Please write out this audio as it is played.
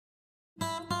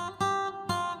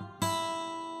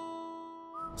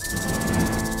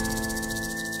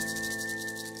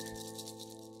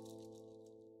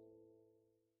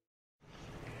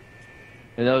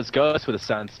And those ghosts with a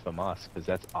sense from us, because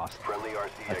that's awesome.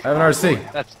 I have an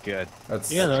RC. That's good.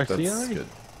 That's, You got an RC that's already? good.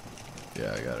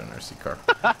 Yeah, I got an RC car.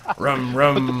 Rum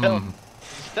rum.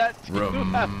 Is that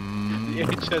Rum. the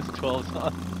HS-12's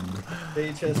on?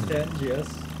 The HS-10, yes.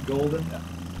 Golden. Yeah.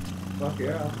 Fuck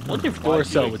yeah. I wonder if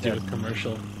Dorcel would do a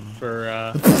commercial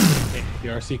for the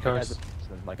RC cars.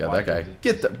 Like, Got that guy.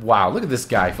 Get the wow! Look at this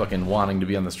guy fucking wanting to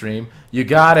be on the stream. You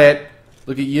got it.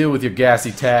 Look at you with your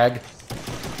gassy tag.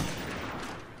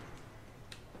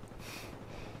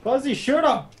 Fuzzy, shoot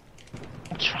him!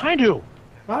 I'm trying to.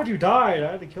 How'd you die?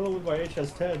 I had to kill him with my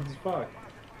HS-10s. Fuck.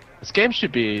 This game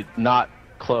should be not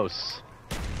close.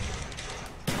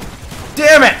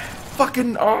 Damn it!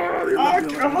 Fucking oh!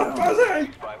 Come on, Fuzzy!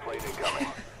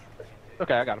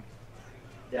 Okay, I got him.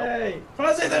 Yay!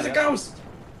 Fuzzy, there's a ghost!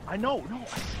 I know, no, I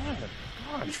saw him.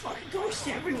 There's fucking ghosts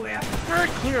everywhere. Very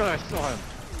clearly I saw him.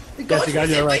 Yes, you got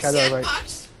it right. Got it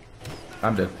right.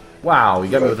 I'm dead. Wow, you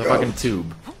got me with a fucking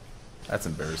tube. That's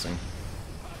embarrassing.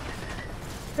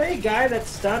 Hey, guy that's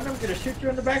stunned, I'm gonna shoot you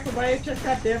in the back with my HS.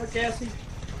 God damn it, Gassy.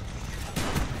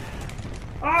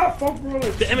 Ah, fuck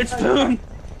ruler. Damn it, Spoon!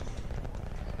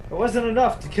 It wasn't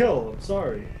enough to kill. I'm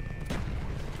sorry.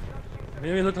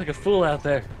 Made me look like a fool out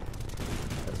there.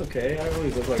 That's okay. I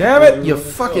always look like. Damn a it! You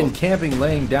fool. fucking camping,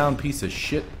 laying down piece of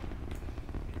shit.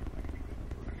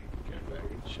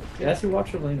 Gassy,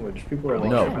 watch your language. People are like,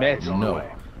 No, Mitch. no.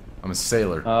 I'm a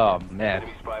sailor. Oh, man.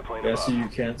 Gassy, you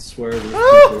can't swear to these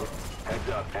Ah! people. Heads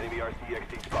up, enemy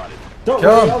RCXD spotted. Don't Kill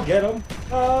worry, him. I'll get him.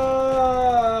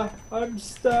 Ah, I'm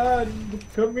stunned.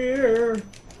 Come here,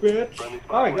 bitch.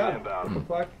 Oh, I got him. What the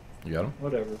fuck? You got him?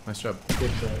 Whatever. Nice job.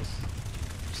 Good choice.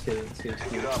 Just kidding. Just kidding.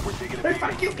 Get up, we're taking a Hey, beat.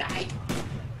 fuck you, guy.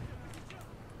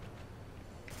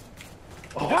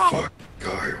 Oh, fuck.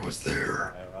 Guy was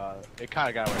there. It kind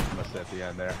of got away from us at the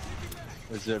end there.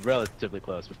 It was relatively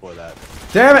close before that.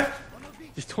 Damn it!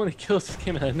 These 20 kills just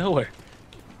came out of nowhere.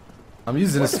 I'm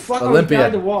using What the this fuck? I was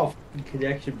behind the Olympia. wall.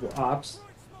 Connection ops.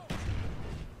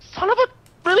 Son of a...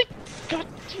 Really? God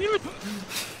damn it.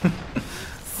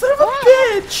 Son of a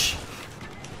bitch!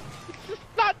 This is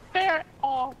not fair at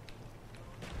all.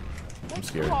 I'm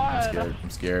scared. I'm scared. I'm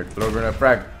scared. Throw a grenade.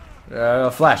 Frag.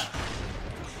 Flash.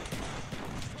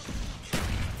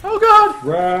 Oh god!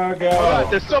 Drag Oh, God,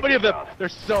 out. there's so many of them.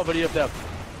 There's so many of them.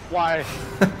 Why?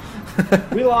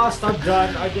 We lost. I'm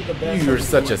done. I did the best. You're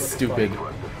such a stupid.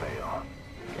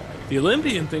 The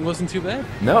Olympian thing wasn't too bad.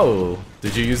 No.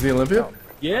 Did you use the Olympia?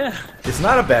 Yeah. It's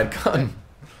not a bad gun.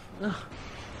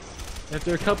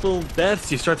 After a couple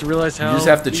deaths, you start to realize how... You just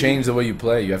have to change the way you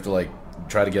play. You have to like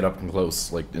try to get up and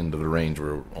close, like into the range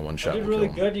where a one I shot did will really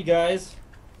kill him. good, you guys.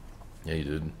 Yeah, you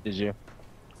did. Did you?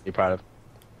 You proud of?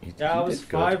 Yeah, I He was did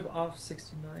good. 5 off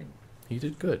 69. He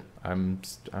did good. I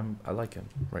like him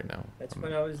right now. That's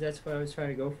what I was. That's what I was trying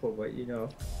to go for. But you know,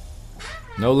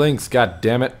 No links, god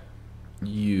damn it.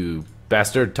 You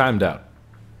bastard, timed out.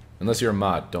 Unless you're a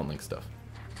mod, don't link stuff.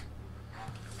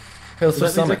 Hey, let's do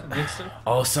Summit.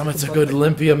 Oh, Summit's a good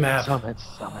Olympia map. Summit.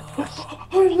 I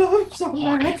love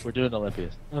Summit. We're doing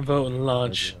Olympias. I'm voting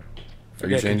launch. Are you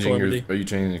Forget changing conformity. Are you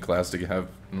changing the class to have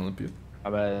an Olympia?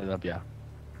 I'm at Olympia.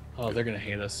 Oh, they're gonna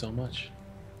hate us so much.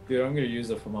 Dude, I'm gonna use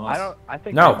it for I don't. I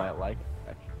think No. they might like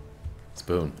it.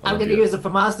 Spoon. I'm gonna Olympia. use it for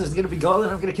monsters. It's gonna be golden.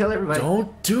 I'm gonna kill everybody.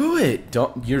 Don't do it.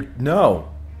 Don't. No.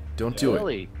 Don't do it.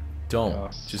 Really? Don't. Oh,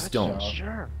 Just Such don't. a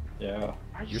jerk. Yeah.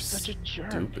 Are you You're such a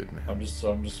jerk? stupid, man. I'm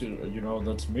just, you know,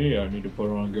 that's me. I need to put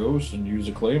on Ghost and use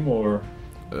a Claymore.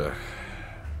 Ugh.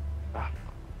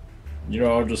 You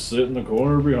know, I'll just sit in the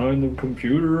corner behind the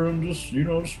computer and just, you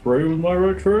know, spray with my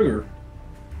right trigger.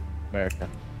 America.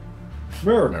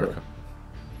 America. America.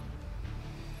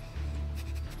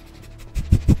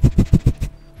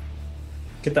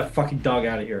 Get that fucking dog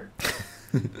out of here.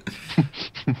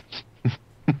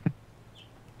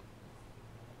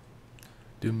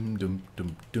 Dum dum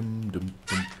dum dum dum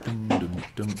dum dum dum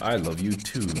dum. I love you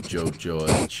too,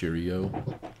 Jojo. Cheerio.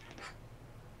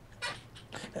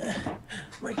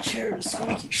 My chair is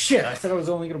squeaky. Shit, I said I was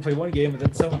only gonna play one game, and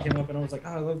then someone came up and I was like, oh,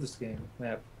 I love this game.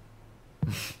 Map.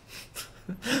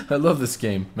 I love this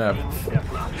game map.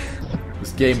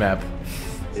 This game map.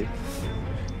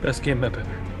 Best game map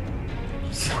ever.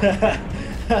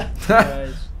 Guys,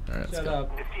 Alright, let's shut go.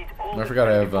 up. I forgot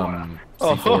I have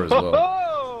C4 as well.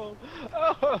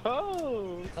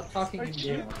 Oh, Stop talking in aren't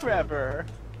you game. clever?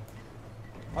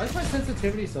 Why is my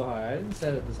sensitivity so high? I didn't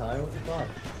set it this high. What the fuck?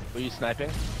 Were you sniping?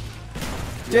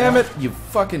 Damn it, you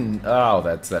fucking. Oh,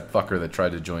 that's that fucker that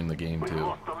tried to join the game too.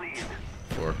 Lost the lead.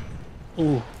 Or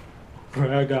Ooh.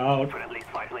 Drag out. Friendly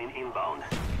spy plane inbound.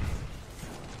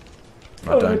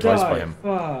 not dying twice by him.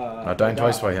 Fuck. Not dying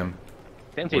twice by him.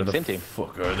 Same Where team. the Same team.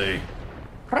 fuck are they?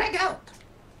 Frag out!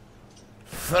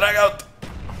 Frag out!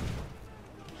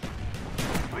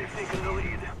 We've taken the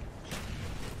lead.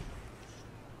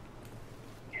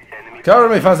 Enemy Cover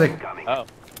me, Fuzzy! incoming. Oh.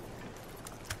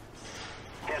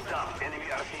 Heads up. Enemy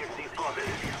RCXD spotted.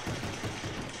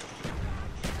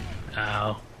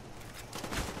 Ow.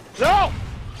 No!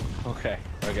 Okay,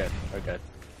 we're good. We're good.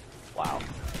 Wow.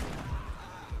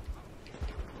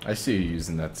 I see you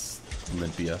using that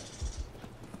Olympia.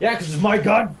 Yeah, because it's my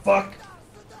gun, fuck!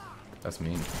 That's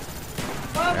mean.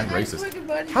 And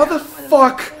racist. How the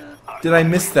fuck did I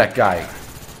miss that guy?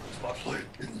 Spotlight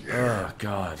in the air. Oh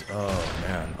god. Oh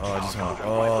man. Oh, I just want.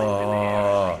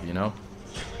 Oh, you know.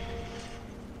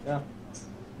 Yeah.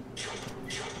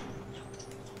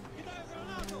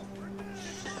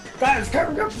 Guys,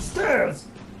 coming up the stairs!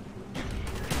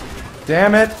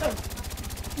 Damn it!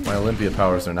 My Olympia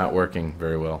powers are not working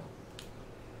very well.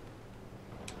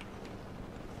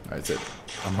 That's it.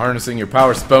 I'm harnessing your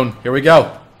power, Spoon. Here we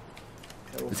go.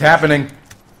 It's happening.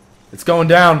 It's going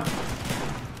down.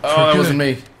 Oh, that wasn't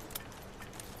me.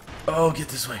 Oh, get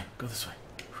this way. Go this way.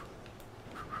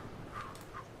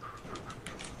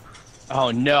 Oh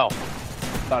no!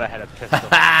 Thought I had a pistol.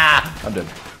 I'm dead.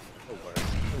 No worse.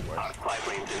 No worse. Spy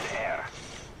planes in the air.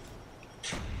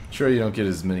 Sure, you don't get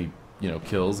as many, you know,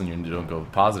 kills, and you don't go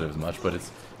positive as much, but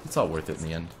it's all worth it in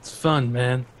the end. It's fun,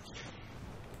 man.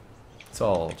 It's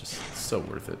all just so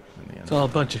worth it in the end. It's all a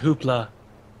bunch of hoopla.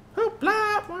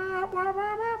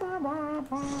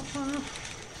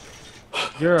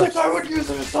 You're Think a, I would use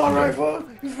an assault rifle?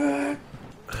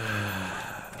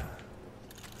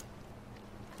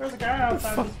 There's a guy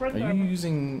outside the sprint Are you lane.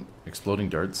 using exploding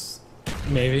darts?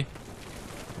 maybe.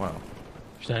 Wow.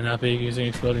 Should I not be using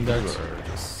exploding You darts? are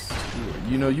just,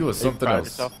 you know, you are something proud of else.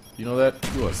 yourself? You know that?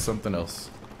 You are something else.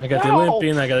 I got the No!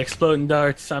 Olympian, I got exploding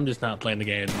darts. I'm just not playing the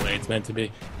game the way it's meant to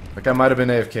be. Like, I might have been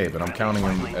AFK, but I'm counting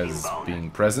him as being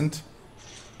present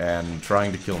and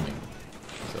trying to kill me.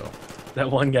 So, That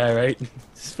one guy, right?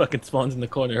 Just fucking spawns in the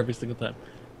corner every single time.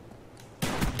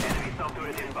 Enemy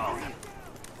subturret inbound.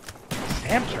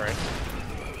 Sam turret?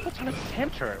 What's on a Sam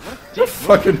turret? What a dick.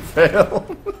 fucking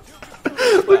fail.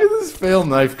 Look at this fail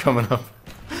knife coming up.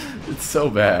 It's so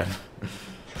bad.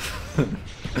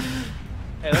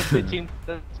 Hey,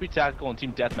 let's be tactical and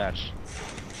team deathmatch.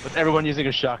 With everyone using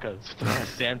a shotgun. Throw a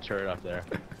Sam turret up there.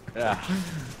 Yeah.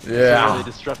 Really Yeah.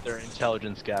 disrupt their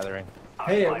intelligence gathering.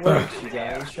 Hey, it works, you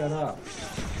guys. Shut up.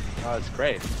 Oh, it's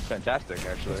great. It's fantastic,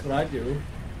 actually. That's what I do.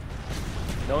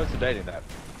 No one's debating that.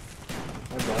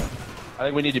 Okay. I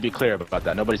think we need to be clear about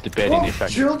that. Nobody's debating the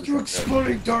effect. Shield, you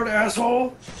exploding dart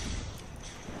asshole!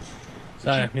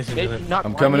 Sorry, I'm missing Maybe the not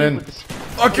I'm one coming you in. with this-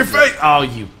 Fuck your face! Oh,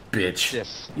 you bitch.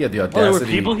 Yes. You had the Oh, there were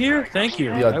audacity. people here? Thank you.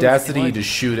 The audacity to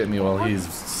shoot at me while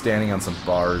he's standing on some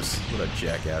bars. What a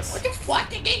jackass. The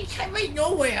fucking game came out of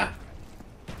nowhere.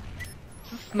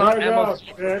 It's not Frag ammo. out,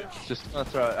 bitch. Just gonna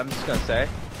throw it. I'm just gonna say.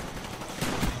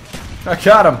 I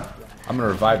got him! I'm gonna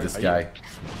revive this guy.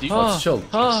 Do you Let's chill.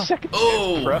 second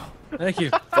Oh! bro? Thank you.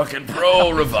 Fucking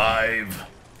pro revive!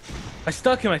 I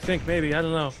stuck him, I think, maybe. I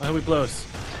don't know. I hope he blows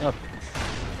up.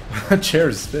 Chair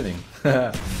is spinning.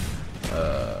 Look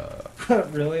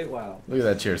Really? Wow. at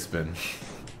that chair spin.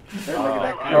 Hey, look at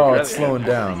that guy. Oh, it's slowing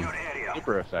down.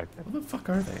 Super effective. What the fuck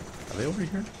are they? Are they over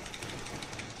here?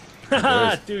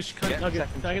 Haha, douche. Can Yeah, I get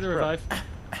second the bro. revive?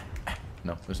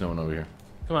 No, there's no one over here.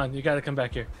 Come on, you gotta come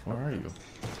back here. Where are you?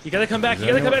 You gotta come back. Is You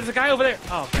gotta anyone- come back. There's a guy over there.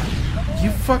 Oh, God.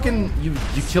 You fucking you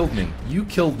killed me. You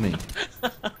killed me.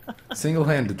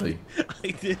 Single-handedly.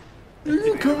 I did.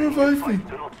 You come revive me.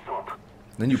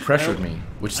 Then you pressured me,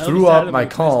 which I threw almost had up him my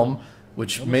with calm,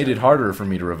 which made it harder for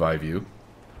me to revive you.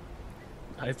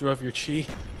 I threw off your chi.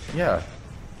 Yeah.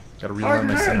 Gotta realign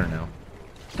my center now.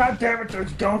 God damn it,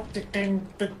 there's don't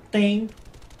thing.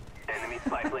 Enemy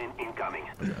spy plane incoming.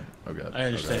 Oh god. Oh god. I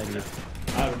understand Oh, you.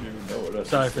 I don't even know what else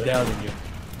Sorry to for say. doubting you.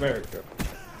 America.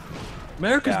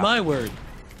 America's Yeah. my word.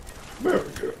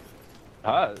 America.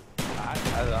 I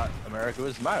thought America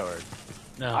was my word.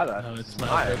 No, I thought no, it it's was my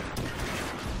my word.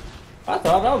 I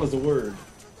thought that was a word.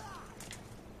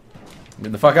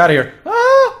 Get the fuck out of here.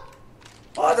 Ah!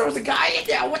 Oh, there was a guy in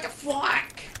there. What the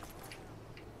fuck?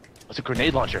 It's a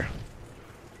grenade launcher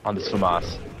on this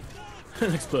FAMAS.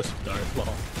 An explosive dart. Lol.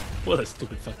 What a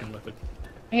stupid fucking weapon.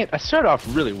 Dang it, I started off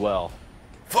really well.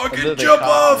 And then Fucking they jump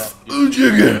caught off! me.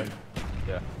 Ujigga!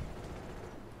 Yeah.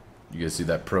 You guys see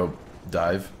that pro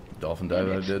dive? Dolphin dive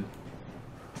that I did?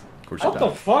 Of course you What the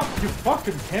died. fuck? You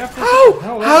fucking hamster? What the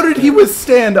hell How is did he that?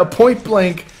 withstand a point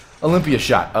blank Olympia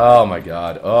shot? Oh my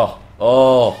god. Oh.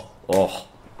 Oh. Oh.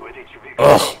 With each victory,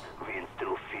 Ugh. we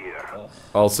instill fear.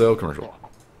 Also, commercial.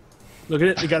 Look at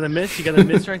it. You got a miss. You got a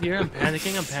miss right here. I'm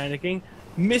panicking. I'm panicking.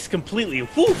 miss completely.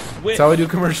 Woof! That's how I do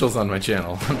commercials on my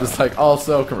channel. I'm just like,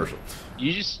 also commercial.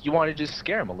 You want to just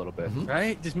scare him a little bit,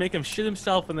 Right? Just make him shit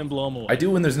himself and then blow him away. I do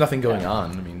when there's nothing going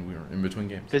on. I mean, we were in between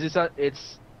games. because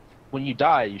it's when you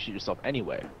die, you shoot yourself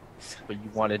anyway. But you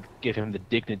want to give him the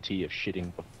dignity of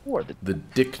shitting before The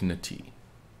dignity.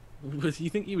 You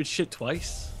think you would shit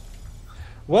twice?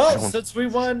 Well, since we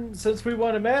won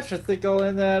a match, I think I'll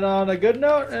end that on a good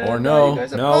note. And, Or no, you guys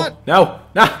have no, fun. no,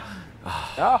 no.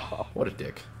 Oh. What a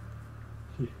dick.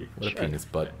 What a penis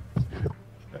butt.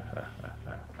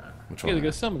 Which You gotta one?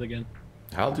 go summon again.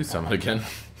 I'll do something again.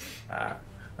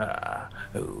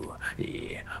 Oh,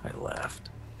 yeah, I left.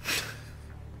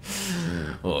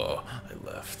 Oh, I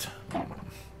left.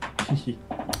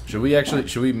 Should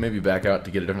we maybe back out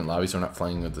to get a different lobby so we're not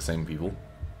playing with the same people?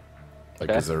 Like,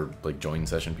 Okay. is there like join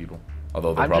session people?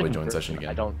 Although they'll I'm probably just join first. session again.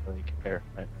 I don't really care.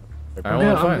 Right? Alright, well, Yeah,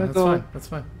 that's I'm fine. gonna That's go- fine. That's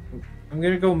fine. I'm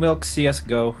gonna go milk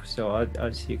CS:GO, so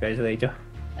I'll see you guys later.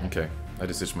 Okay. I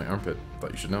just itched my armpit.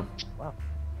 Thought you should know. Wow.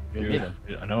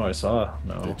 I know, I saw.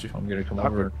 No, Did you? I'm gonna come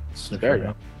Awkward. over. Sniff Very it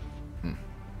out.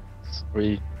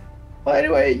 Well,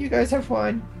 anyway, you guys have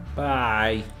fun.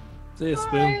 Bye. See ya,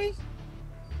 Spoon.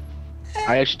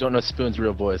 I actually don't know Spoon's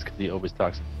real voice because he always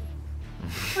talks.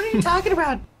 What are you talking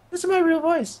about? This is my real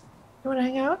voice. You wanna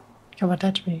hang out? Come on,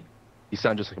 touch me. You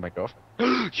sound just like my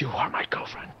girlfriend. You are my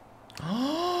girlfriend.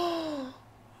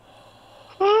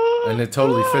 And it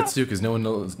totally fits too, because no one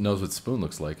knows what Spoon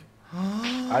looks like.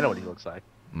 I know what he looks like.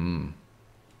 You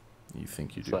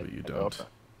think you do, like but you my don't. girlfriend.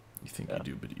 You think you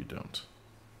do, but you don't.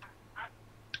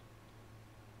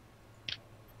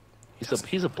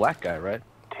 He's a black guy, right?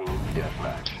 Team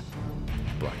deathmatch.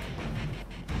 Black.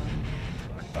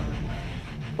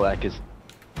 Black is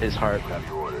his heart. Have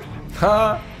your orders.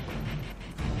 Ha!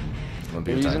 Are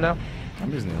Olympia you using time. now?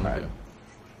 I'm using the Olympia.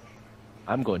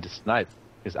 I'm going to snipe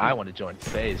because I want to join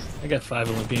phase. I got 5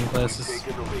 Olympian classes.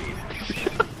 Taking the lead.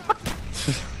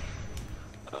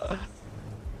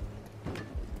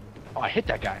 Oh, I hit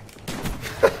that guy.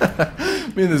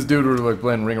 Me and this dude were like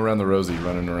playing Ring Around the Rosie,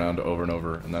 running around over and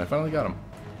over, and then I finally got him.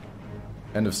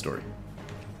 End of story.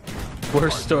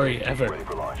 Worst story ever. Ready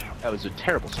for launch. That was a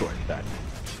terrible story. That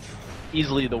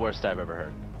easily the worst I've ever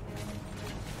heard.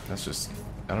 That's just...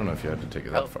 I don't know if you had to take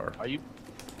it that far. Are you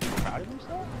proud of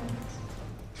yourself?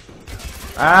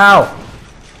 Ow!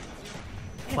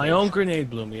 My own grenade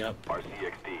blew me up.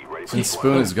 RCXD ready for Since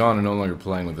Spoon is gone and no longer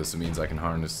playing with us, it means I can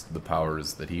harness the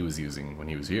powers that he was using when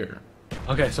he was here.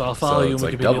 Okay, so I'll follow you it's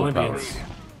and we like can be the double Olympians. powers.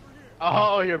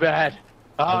 Oh, you're bad.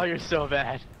 Oh, you're so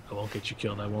bad. I won't get you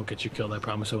killed. I won't get you killed. I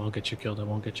promise I won't get you killed. I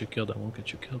won't get you killed. I won't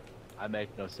get you killed. I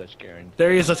make no such guarantee.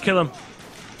 There he is. Let's kill him.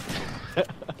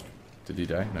 Did he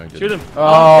die? No, he didn't. Shoot him. Oh,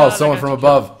 God, someone I got from you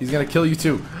above. He's gonna kill you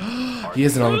too. He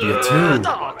is an Olympia too. Oh,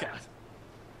 God.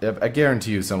 Yep, I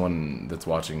guarantee you someone that's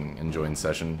watching and joined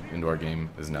session into our game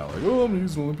is now like, oh, I'm gonna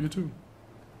use an Olympia too.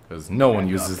 Because no one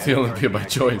uses the Olympia by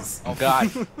choice. Oh God.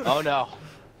 Oh no.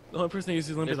 The only person that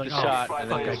uses Olympian is Just like, a oh, shot. fuck,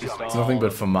 And then I it's just, just It's nothing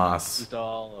but FAMAS. Just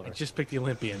all over. I just picked the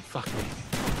Olympian. Fuck me.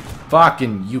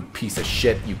 Fucking you piece of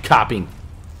shit, you copying.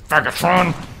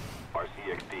 Fagatron!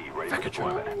 RCXD ready for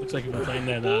deployment. Looks like you've been playing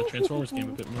that Transformers game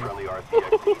a bit more. Friendly RCXD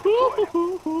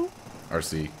deployed.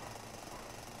 RC.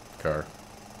 Car.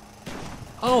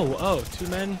 Oh, 2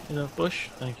 men in a bush.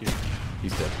 Thank you.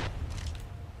 He's dead.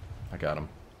 I got him.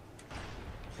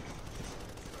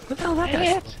 What the hell that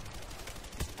guy?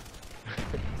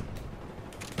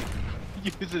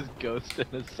 Uses ghost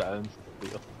and a silence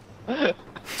wheel. I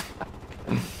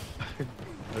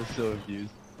was so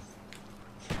abused.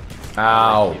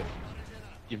 Ow!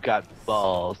 You've got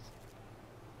balls.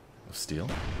 Steel?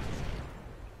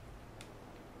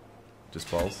 Just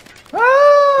balls? Ah!